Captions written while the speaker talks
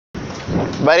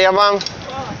Bari ya mam.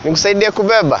 Nikusaidie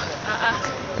kubeba?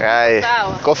 Hai.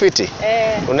 Kofiti?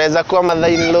 Unaweza kuwa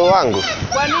mother-in-law wangu?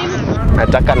 Kwa nini?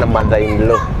 Nataka na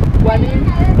mother-in-law. Kwa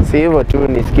nini? Si hivyo tu,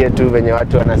 nisikie tu venye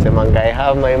watu wanasema I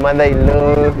have my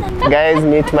mother-in-law. Guys,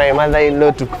 meet my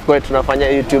mother-in-law, tukue tunafanya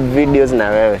YouTube videos na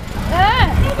wewe.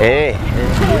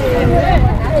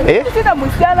 Sina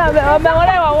msichana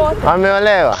wameolewa wote.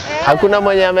 Wameolewa? Hakuna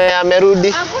mwenye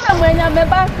amerudi? Hakuna mwenye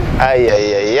amebaki. Ai.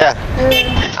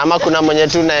 Ama kuna mwenye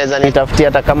tu naweza nitafutia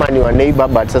hata kama ni wa neighbor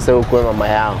but sasa ukue mama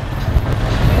yao.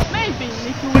 Maybe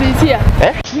nikiulizia.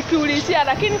 Nikiulizia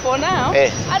lakini for now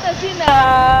hata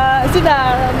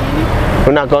sina nini.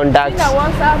 Una contacts? Sina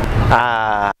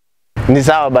WhatsApp. Ni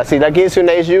sawa basi, lakini si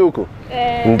unaishi huku?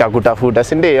 Nitakutafuta,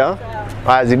 si ndio?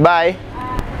 Wazi, bye.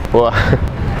 Poa.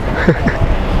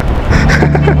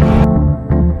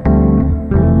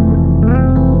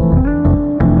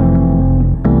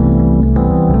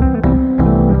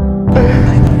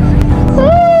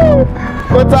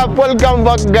 What's up? Welcome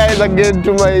back guys again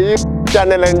to my YouTube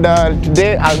channel, and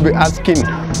today I'll be asking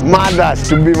mothers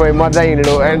to be my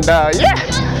mother-in-law, and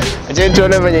acha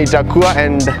tuone venye itakuwa.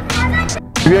 And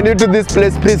if you're new to this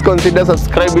place, please consider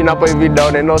subscribing hapo hivi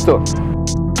down, and also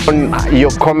on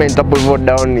your comment hapo hivi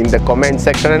down in the comment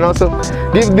section, and also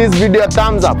give this video a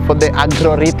thumbs up for the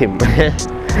algorithm.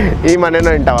 Hii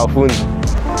maneno nitawafunza.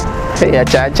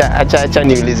 Acha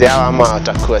niulize hawa ama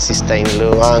watakuwa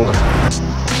sister-in-law wangu.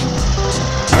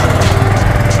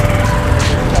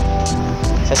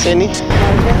 Saseni,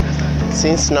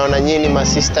 since naona nyinyi ma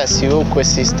sisters, si ukwe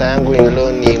sister yangu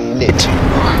in-law ni mdate.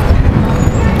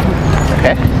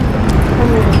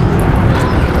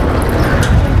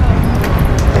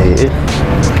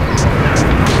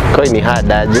 Koi ni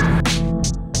hadaje?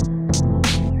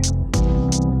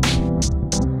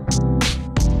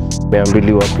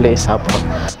 Meambiliwa place hapa.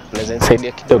 Unaweza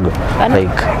nisaidia kidogo?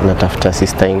 Like natafuta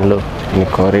sister in-law.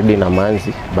 Niko ready na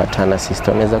manzi, but ana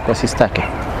sister. Unaweza kuwa sister yake?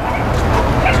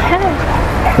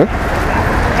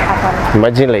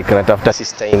 Imagine like natafuta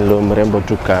sister-in-law mrembo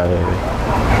tu ka wewe.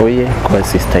 Oye, kwa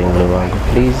sister-in-law wangu,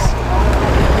 please.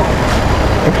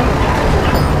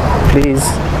 Please.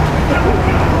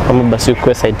 Ama basi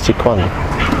ukwe side chick wangu.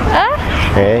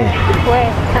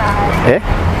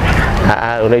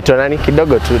 Unaitwa nani?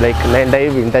 Kidogo tu, like naenda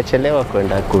hivi, nitachelewa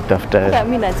kwenda kutafuta.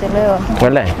 Mimi nachelewa.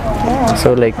 Wala.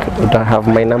 So like uta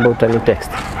have my number, utani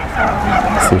text.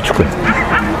 Sichukue.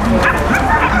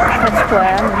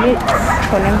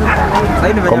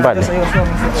 Kombali.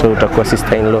 So utakuwa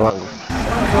sister-in-law wangu.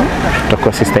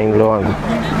 Utakuwa sister-in-law wangu.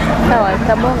 Sawa,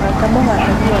 tabonga.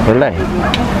 Walai.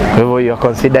 Kwa hivyo you are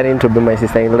considering to be my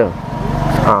sister-in-law?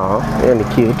 Hiyo ni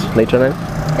cute. Naitwa nani?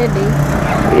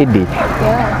 Eddie.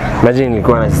 Imagine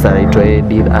nilikuwa na sister naitwa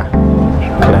Eddie.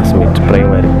 Classmate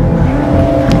primary.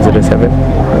 07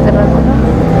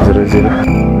 00.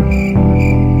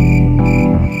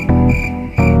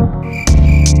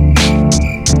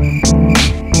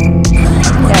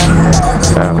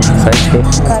 Asante.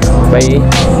 Bye.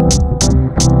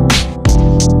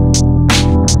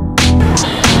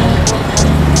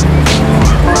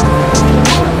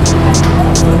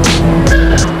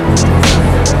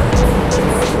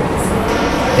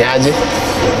 Yaje?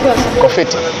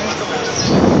 Kofiti.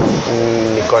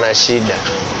 Niko na shida.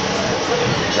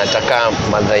 Nataka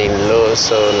mother-in-law,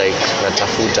 so like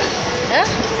natafuta.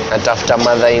 Natafuta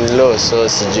mother-in-law, so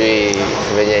sijui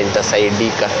venye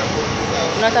nitasaidika.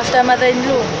 Unatafuta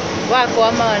mother-in-law wako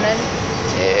ama nani?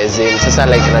 Sasa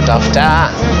like natafuta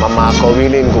mama yako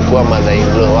willing kukuwa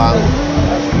mother-in-law wangu.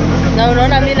 Na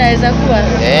unaona mimi naweza kuwa?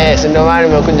 Si ndio maana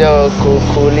nimekuja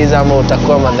kuuliza ama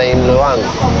utakuwa mother-in-law wangu.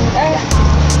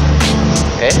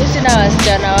 Mimi sina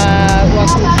wasichana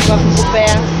wa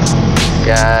kukupea.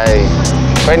 Guy.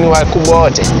 Kwani wakubwa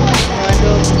wote?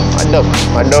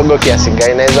 Wadogo kiasi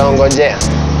gani naweza ongojea?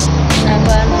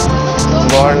 Hapana.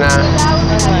 Mbona?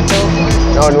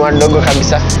 Wadogo. Ni wadogo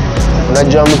kabisa.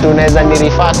 Unajua mtu unaweza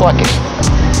nirifaa kwake?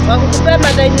 Wakukupea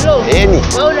mother-in-law?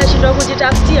 Wewe unashindwa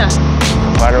kujitafutia?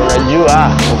 Bwana,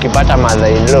 unajua ukipata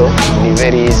mother-in-law ni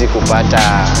very easy kupata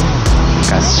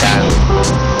kasichana.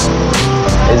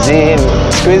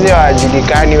 Siku hizi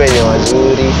hawajulikani wenye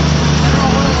wazuri.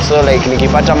 So like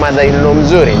nikipata mother-in-law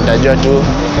mzuri, nitajua tu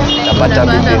nitapata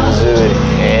bibi mzuri.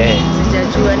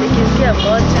 Sijajua, nikisikia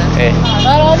moja.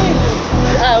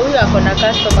 Huyu ako na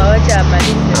customer, wacha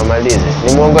amalize.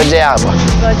 Nimuongoje hapa?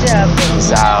 Ngoje hapo.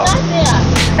 Sawa.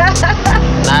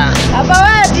 Hapa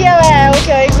wewe ndiye wewe,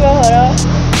 ukiwa horo.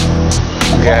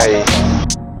 Guy.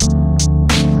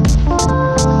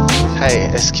 Hi,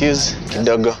 excuse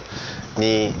kidogo.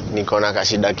 Niko na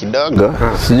kashida kidogo.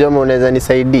 Sijui kama unaweza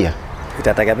nisaidia.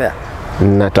 Itategemea.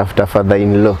 Natafuta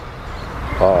father-in-law.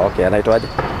 Oh, okay, anaitwaje?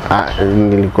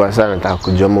 Nilikuwa sana nataka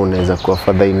kujua kama unaweza kuwa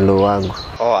father in law wangu.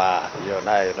 Hiyo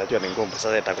nayo unajua ni ngumu.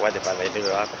 Sasa itakuwaje father in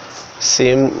law wako?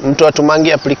 Si mtu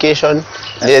atumangi application.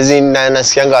 Lezi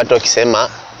nasikianga watu wakisema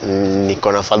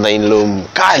niko na father in law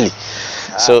mkali.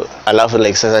 So alafu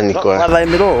like sasa niko father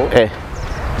in law.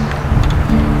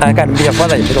 I can be a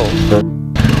father in law.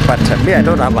 But me, I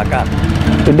don't have a car.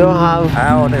 You don't have?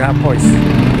 I only have boys.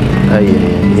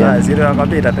 Yeah. Sasa kwa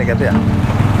bibi itategemea.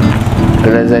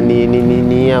 Unaweza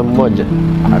ni ya mmoja?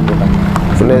 Hakuna.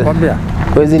 Nakwambia.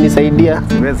 Huwezi nisaidia?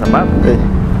 Kwa sababu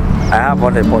I have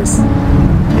only boys.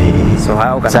 So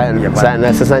how can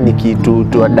sana sasa nikitu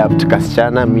to adapt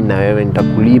kasichana mimi na wewe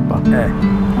nitakulipa.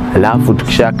 Alafu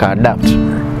tukishaka adapt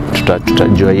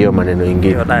tutajua hiyo maneno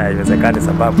mengine. Hiyo nayo haiwezekani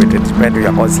sababu it depends on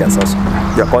your conscience also.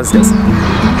 Your conscience.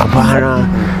 Hapana.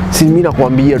 Si mimi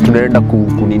nakwambia tunaenda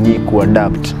kunini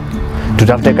kuadapt.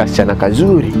 Tutafute kasichana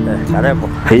kazuri. Karibu.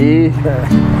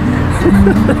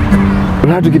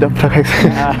 Unataka kitafuta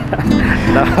kasichana.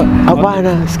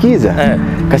 Hapana, sikiza.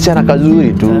 Kasichana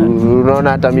kazuri tu. Unaona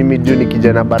hata mimi juu ni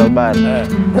kijana barabara.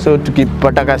 So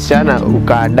tukipata kasichana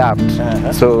ukaadapt.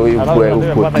 So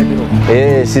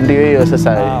ukue. Si ndio hiyo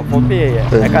sasa. For me,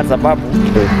 kwa sababu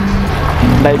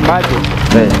na imagine.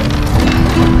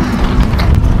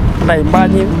 Na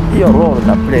imagine hiyo role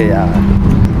na play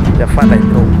ya father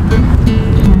in law.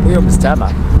 Huyo msichana.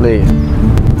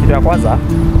 Kitu ya kwanza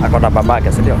ako na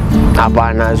babake, si ndio?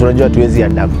 Hapana, unajua tuwezi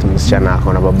adapt msichana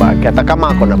ako na babake. Hata kama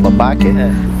ako na babake,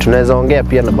 tunaweza ongea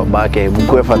pia na babake,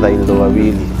 mkue father in law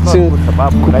wawili. Si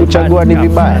kuchagua ni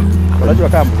vibaya. Unajua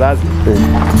kama mzazi.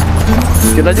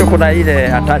 Unajua kuna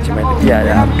ile attachment pia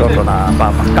ya mtoto na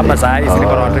baba. Kama saa hizi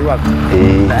niko na watu wako.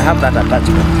 I have that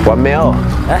attachment. Wameo?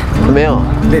 Wameo?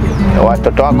 Ndio.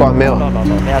 Watoto wako wameo? No.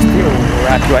 They are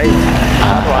still at your age.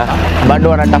 Bado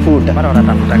wanatafuta. Bado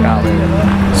wanatafuta kao.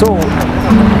 So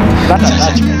that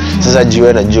attachment. Sasa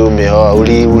jiwe na juu umeoa,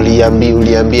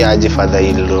 uliambia aje father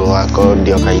in law wako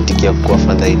ndio kaitikia kuwa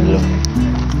father in law?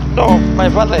 No, my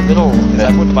father in law is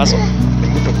a good person.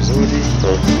 Mtu mzuri.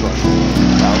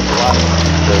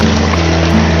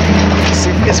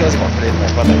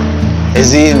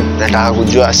 Nataka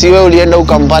kujua. Si wewe ulienda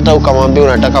ukampata ukamwambia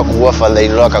unataka kuwa father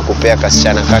in law akakupea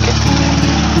kasichana kake?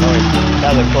 No, it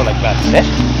doesn't go like that.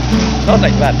 Not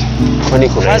like that. Kwani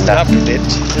kuna first you have to date,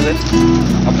 isn't it?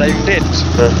 After you date,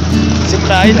 si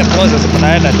mna ile process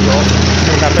mnaenda ndio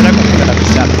unapeleka kwa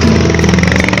msichana.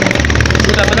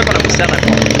 Unapeleka kwa msichana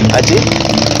kwa. Aje?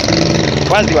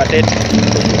 While you are dating,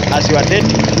 as you are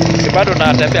dating, si bado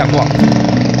unatembea kwa.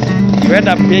 You end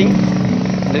up being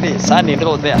nini son in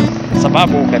law there.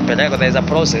 Sababu umepeleka, there is a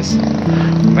process.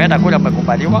 Umeenda kule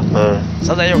umekubaliwa.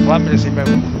 Sasa hiyo family sime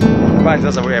bali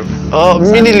sasa wewe.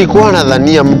 Mimi nilikuwa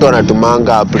nadhania mtu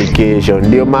anatumanga application.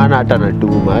 Ndio maana hata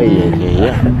natuma.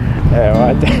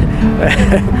 Wacha.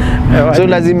 So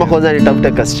lazima kwanza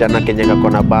nitafute kasichana Kenya kako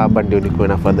na baba ndio nikuwe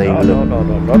na father in law.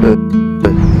 No.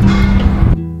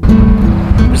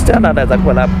 Msichana anaweza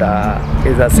kuwa labda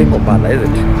is a single mother,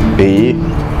 isn't it?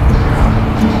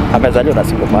 Amezaliwa na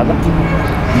single mother.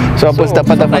 So hapo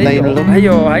sitapata father in law.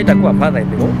 Hiyo haitakuwa father in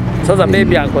law. Sasa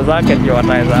maybe uncle zake ndio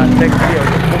wataweza take hiyo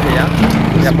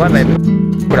jukumu ya father in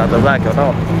law. Kwa zake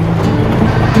unaona.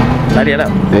 Nalielewa?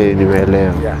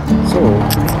 Nimeelewa. Yeah. So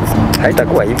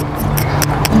haitakuwa hivyo.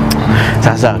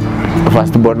 Sasa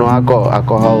first born wako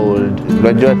ako how old?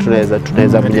 Unajua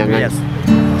tunaweza mnyang'anya.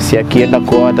 Si akienda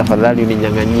kwa tafadhali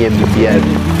uninyang'anyie bibi yake.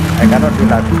 I cannot do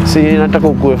that. Si nataka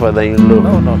ukue father in law.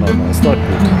 No. It's not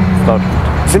good.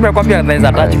 Simekwambia there is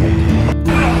attachment.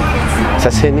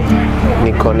 Sasa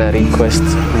niko na request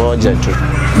moja tu.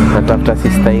 Natafuta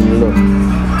sister in law.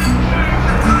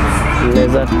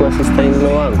 Unaweza kuwa sister in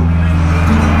law wangu?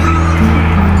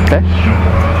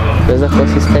 Unaweza kuwa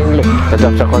sister in law?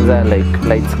 Natafuta kwanza like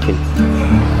light skin.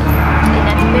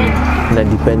 Ina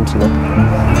depend na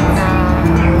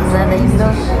brother in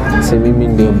law. Si mimi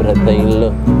ndio brother in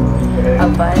law.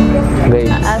 Hapana.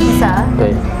 Sasa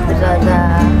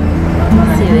brother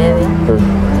si wewe.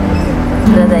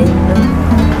 Brother in law.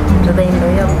 Brother in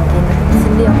law yako. Si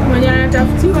ndio? Mwenye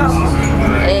anatafutiwa.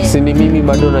 Si ni mimi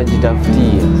bado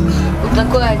najitafutia.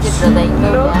 Utakuwa aje brother in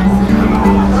law?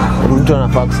 Mtu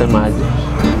anafaa kusema aje?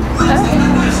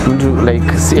 Mtu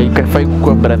like si haifai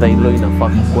kuwa brother in law, inafaa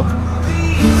kuwa.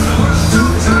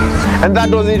 And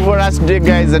that was it for us today,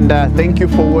 guys, and thank you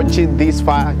for watching this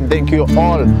far, and thank you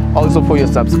all also for your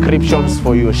subscriptions,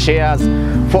 for your shares,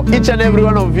 for each and every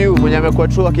one of you mwenye amekuwa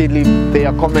true leave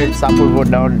their comments up or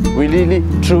down. We really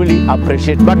truly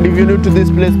appreciate. But if you're new to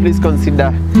this place, please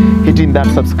consider hitting that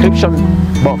subscription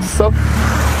box. So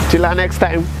till our next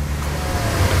time.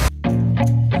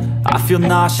 feel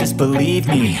nauseous, believe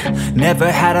me. Never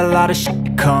had a lot of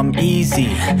shit come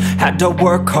easy. Had to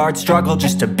work hard, struggle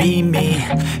just to be me.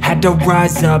 Had to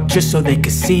rise up just so they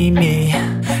could see me.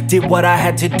 Did what I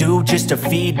had to do just to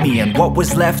feed me. And what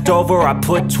was left over I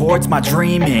put towards my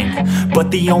dreaming. But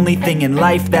the only thing in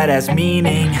life that has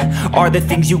meaning are the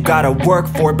things you gotta work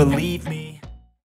for, believe me.